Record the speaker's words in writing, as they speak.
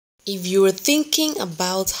If you are thinking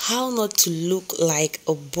about how not to look like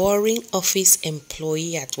a boring office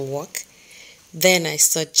employee at work, then I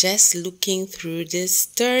suggest looking through these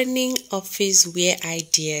stunning office wear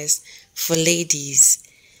ideas for ladies.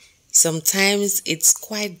 Sometimes it's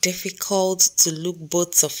quite difficult to look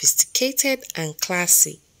both sophisticated and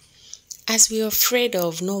classy, as we're afraid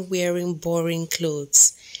of not wearing boring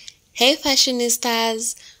clothes. Hey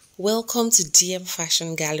fashionistas, welcome to DM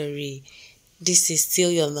Fashion Gallery. This is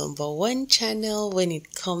still your number one channel when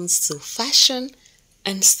it comes to fashion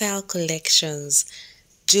and style collections.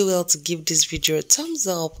 Do well to give this video a thumbs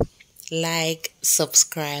up, like,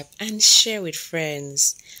 subscribe, and share with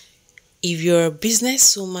friends. If you're a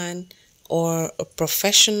businesswoman or a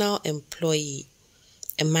professional employee,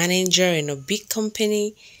 a manager in a big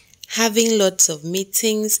company, having lots of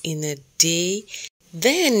meetings in a day,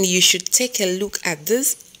 then you should take a look at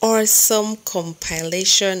this or some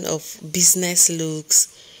compilation of business looks.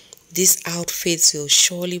 These outfits will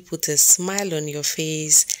surely put a smile on your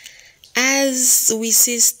face as we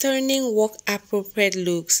see stunning work appropriate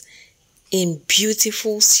looks in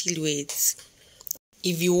beautiful silhouettes.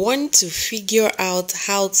 If you want to figure out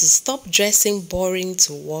how to stop dressing boring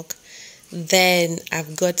to work, then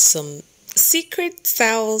I've got some secret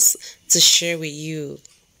styles to share with you.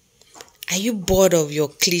 Are you bored of your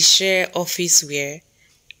cliche office wear?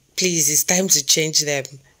 Please, it's time to change them.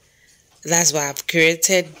 That's why I've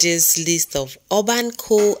created this list of urban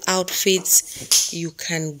cool outfits you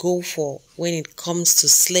can go for when it comes to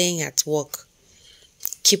slaying at work.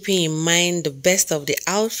 Keeping in mind the best of the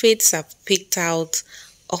outfits, I've picked out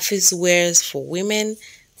office wears for women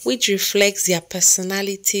which reflects their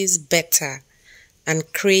personalities better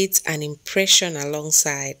and creates an impression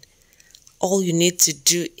alongside. All you need to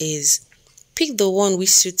do is pick the one which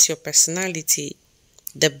suits your personality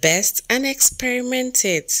the best and experiment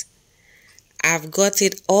it. I've got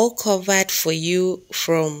it all covered for you,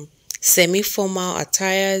 from semi-formal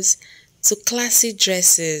attires to classy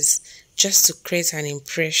dresses, just to create an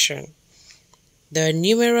impression. There are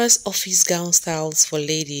numerous office gown styles for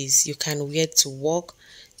ladies you can wear to work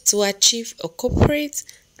to achieve a corporate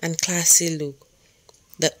and classy look.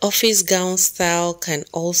 The office gown style can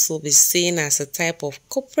also be seen as a type of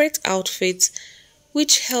corporate outfit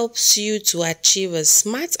which helps you to achieve a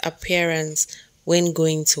smart appearance when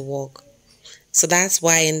going to work. So that's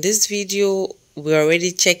why in this video, we're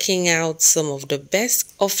already checking out some of the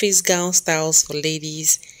best office gown styles for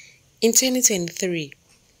ladies in 2023.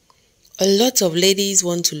 A lot of ladies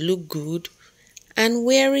want to look good, and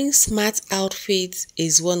wearing smart outfits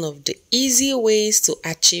is one of the easy ways to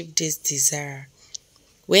achieve this desire.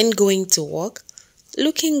 When going to work,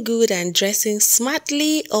 looking good and dressing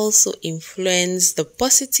smartly also influence the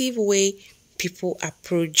positive way people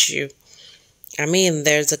approach you.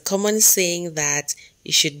 There's a common saying that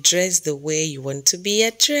you should dress the way you want to be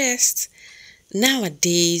addressed.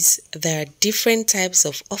 Nowadays, there are different types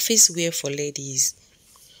of office wear for ladies.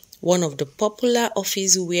 One of the popular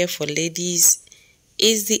office wear for ladies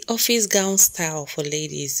is the office gown style for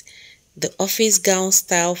ladies. The office gown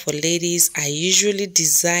style for ladies are usually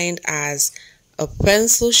designed as a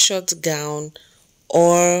pencil short gown,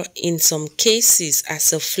 or in some cases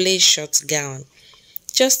as a flare short gown,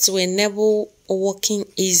 just to enable walking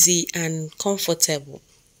easy and comfortable.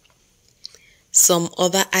 Some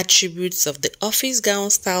other attributes of the office gown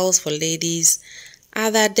styles for ladies are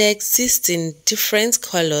that they exist in different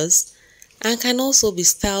colors and can also be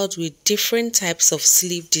styled with different types of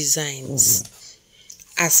sleeve designs.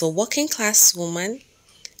 As a working class woman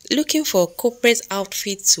looking for a corporate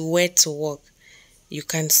outfit to wear to work, you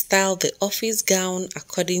can style the office gown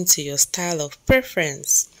according to your style of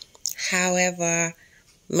preference. However,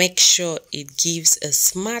 make sure it gives a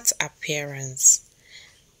smart appearance.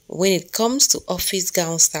 When it comes to office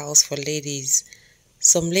gown styles for ladies,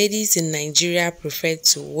 some ladies in Nigeria prefer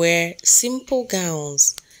to wear simple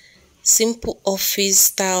gowns. Simple office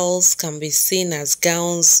styles can be seen as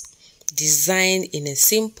gowns designed in a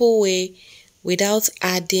simple way without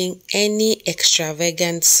adding any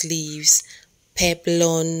extravagant sleeves,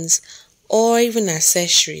 peplons, or even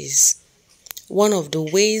accessories. One of the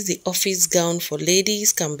ways the office gown for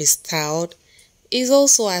ladies can be styled is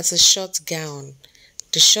also as a short gown.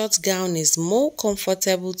 The short gown is more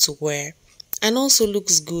comfortable to wear and also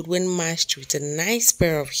looks good when matched with a nice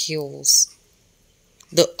pair of heels.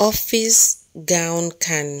 The office gown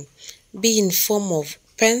can be in form of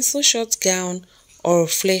pencil short gown or a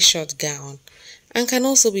flare short gown, and can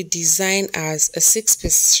also be designed as a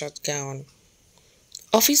six-piece short gown.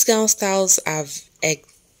 Office gown styles have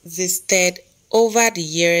existed over the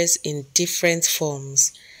years in different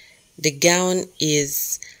forms. The gown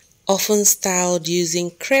is often styled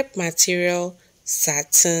using crepe material,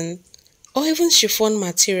 satin, or even chiffon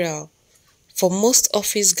material. For most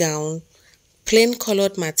office gowns, plain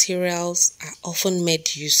colored materials are often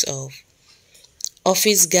made use of.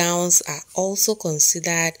 Office gowns are also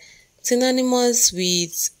considered synonymous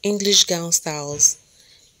with English gown styles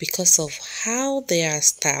because of how they are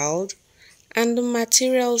styled and the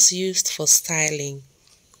materials used for styling.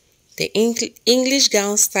 The English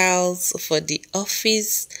gown styles for the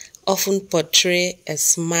office often portray a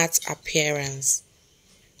smart appearance.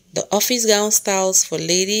 The office gown styles for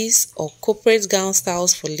ladies or corporate gown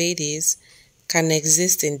styles for ladies can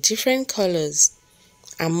exist in different colors,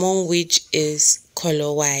 among which is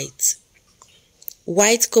color white.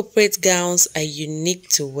 White corporate gowns are unique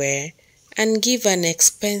to wear and give an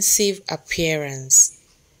expensive appearance.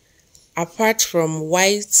 Apart from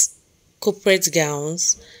white corporate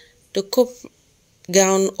gowns, the corporate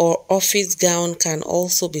gown or office gown can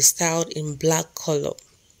also be styled in black color.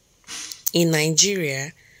 In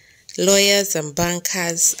Nigeria, lawyers and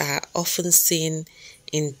bankers are often seen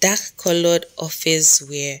in dark-colored office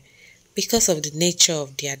wear because of the nature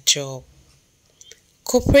of their job.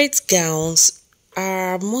 Corporate gowns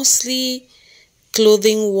are mostly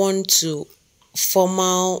clothing worn to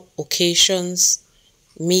formal occasions,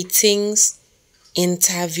 meetings,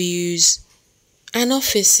 interviews, and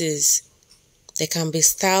offices. They can be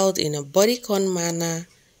styled in a bodycon manner,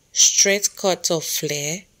 straight cut or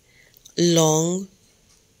flare, long,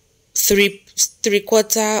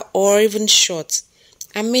 three-quarter or even short,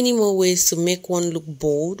 and many more ways to make one look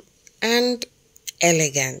bold and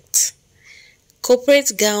elegant.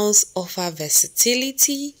 Corporate gowns offer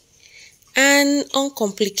versatility and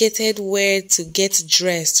uncomplicated way to get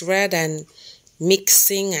dressed rather than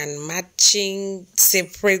mixing and matching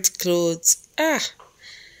separate clothes.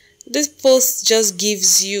 This post just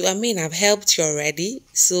gives you, I've helped you already.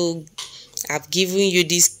 So I've given you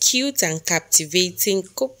these cute and captivating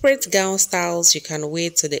corporate gown styles you can wear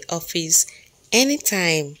to the office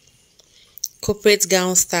anytime. Corporate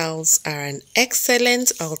gown styles are an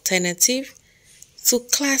excellent alternative to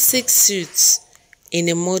classic suits in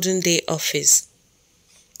a modern day office.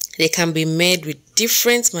 They can be made with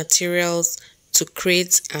different materials to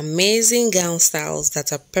create amazing gown styles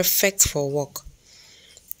that are perfect for work.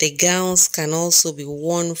 The gowns can also be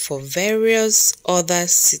worn for various other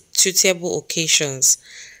suitable occasions.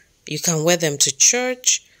 You can wear them to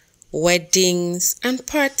church, weddings, and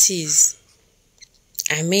parties.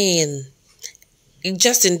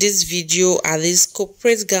 Just in this video are these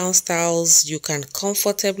corporate gown styles you can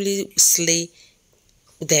comfortably slay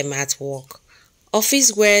them at work.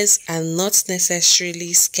 Office wears are not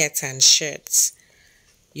necessarily skirts and shirts.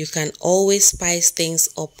 You can always spice things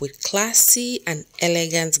up with classy and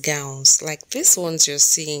elegant gowns like these ones you're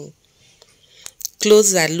seeing.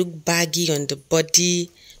 Clothes that look baggy on the body,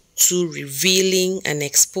 too revealing and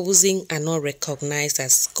exposing are not recognized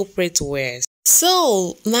as corporate wears.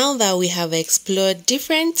 So now that we have explored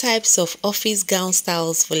different types of office gown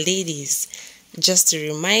styles for ladies, just to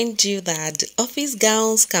remind you that office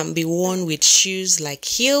gowns can be worn with shoes like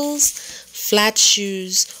heels, flat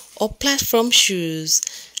shoes, or platform shoes.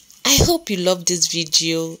 I hope you loved this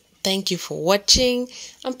video. Thank you for watching,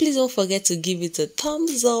 and please don't forget to give it a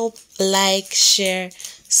thumbs up, like, share,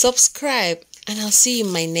 subscribe, and I'll see you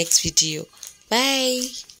in my next video.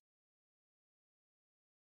 Bye.